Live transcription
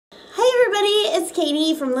it's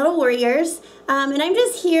Katie from Little Warriors, and I'm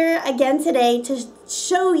just here again today to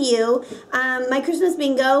show you my Christmas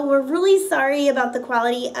bingo. We're really sorry about the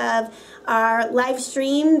quality of our live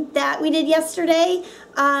stream that we did yesterday,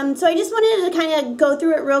 so I just wanted to kind of go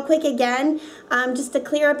through it real quick again, just to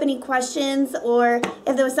clear up any questions or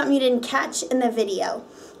if there was something you didn't catch in the video.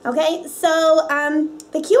 Okay, so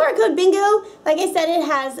the QR code bingo, like I said, it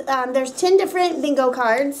has, there's 10 different bingo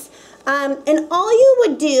cards. And all you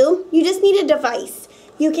would do, you just need a device.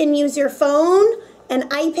 You can use your phone, an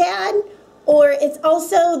iPad, or it's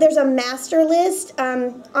also, there's a master list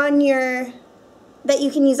that you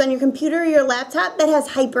can use on your computer or your laptop that has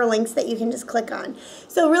hyperlinks that you can just click on.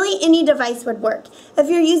 So really any device would work. If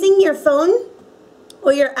you're using your phone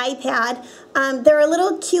or your iPad, there are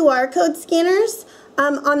little QR code scanners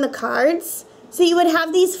on the cards. So you would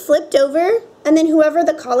have these flipped over, and then whoever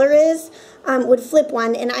the caller is would flip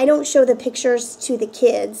one, and I don't show the pictures to the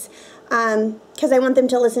kids because I want them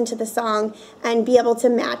to listen to the song and be able to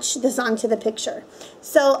match the song to the picture.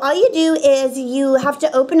 So all you do is you have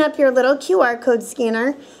to open up your little QR code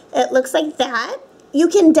scanner. It looks like that. You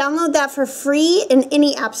can download that for free in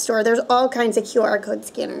any app store. There's all kinds of QR code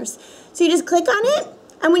scanners. So you just click on it,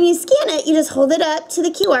 and when you scan it, you just hold it up to the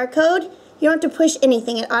QR code. You don't have to push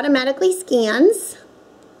anything. It automatically scans.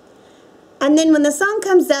 And then when the song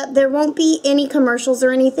comes up, there won't be any commercials or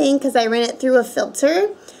anything because I ran it through a filter.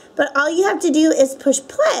 But all you have to do is push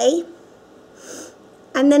play,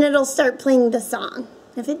 and then it'll start playing the song.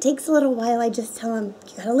 If it takes a little while, I just tell them,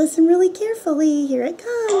 you gotta listen really carefully. Here it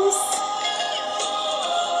comes.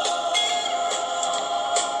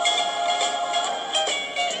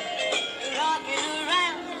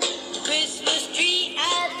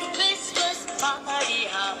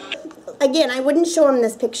 Again, I wouldn't show them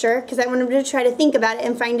this picture because I want them to try to think about it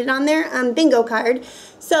and find it on their bingo card.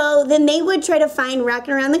 So then they would try to find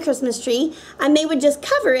Rockin' Around the Christmas Tree, and they would just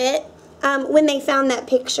cover it when they found that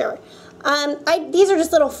picture. These are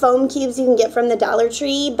just little foam cubes you can get from the Dollar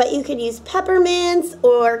Tree, but you could use peppermints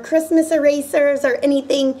or Christmas erasers or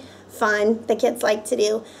anything fun the kids like to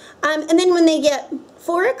do. And then when they get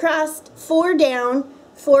 4 across, 4 down,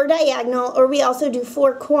 4 diagonal, or we also do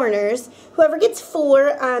 4 corners. Whoever gets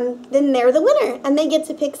 4, then they're the winner, and they get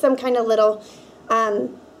to pick some kind of little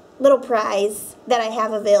prize that I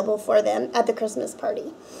have available for them at the Christmas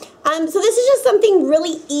party. So this is just something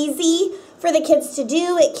really easy for the kids to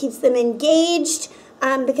do. It keeps them engaged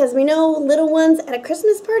because we know little ones at a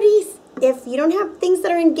Christmas party, if you don't have things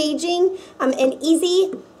that are engaging and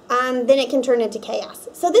easy, then it can turn into chaos.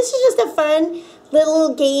 So this is just a fun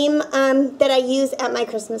little game that I use at my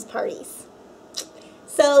Christmas parties.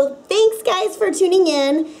 So thanks guys for tuning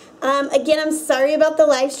in. Again, I'm sorry about the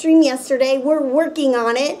live stream yesterday. We're working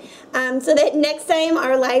on it so that next time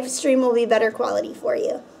our live stream will be better quality for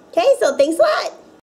you. Okay, so thanks a lot.